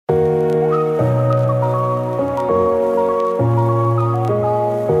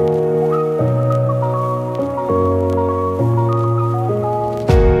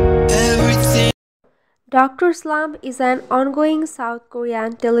Doctor Slump is an ongoing South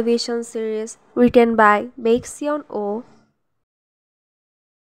Korean television series written by Baek-seon-oh,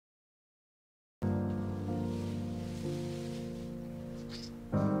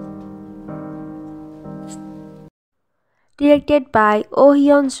 directed by Oh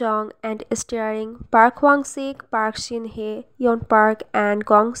Hyun-jung and starring Park Hwang-sik, Park Shin-hye, Yeon Park, and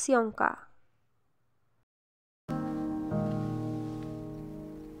Gong Seong-ka.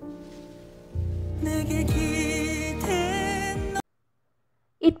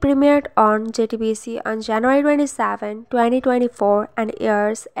 It premiered on JTBC on January 27, 2024 and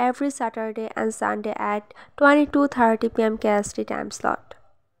airs every Saturday and Sunday at 22:30 p.m. KST time slot.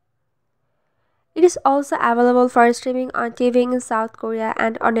 It is also available for streaming on TV in South Korea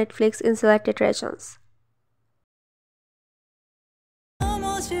and on Netflix in selected regions.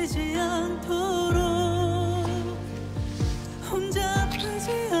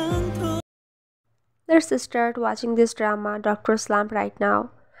 Let's start watching this drama, Doctor Slump, right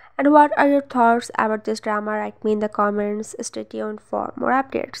now. And what are your thoughts about this drama? Write me in the comments. Stay tuned for more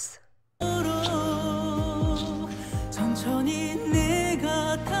updates.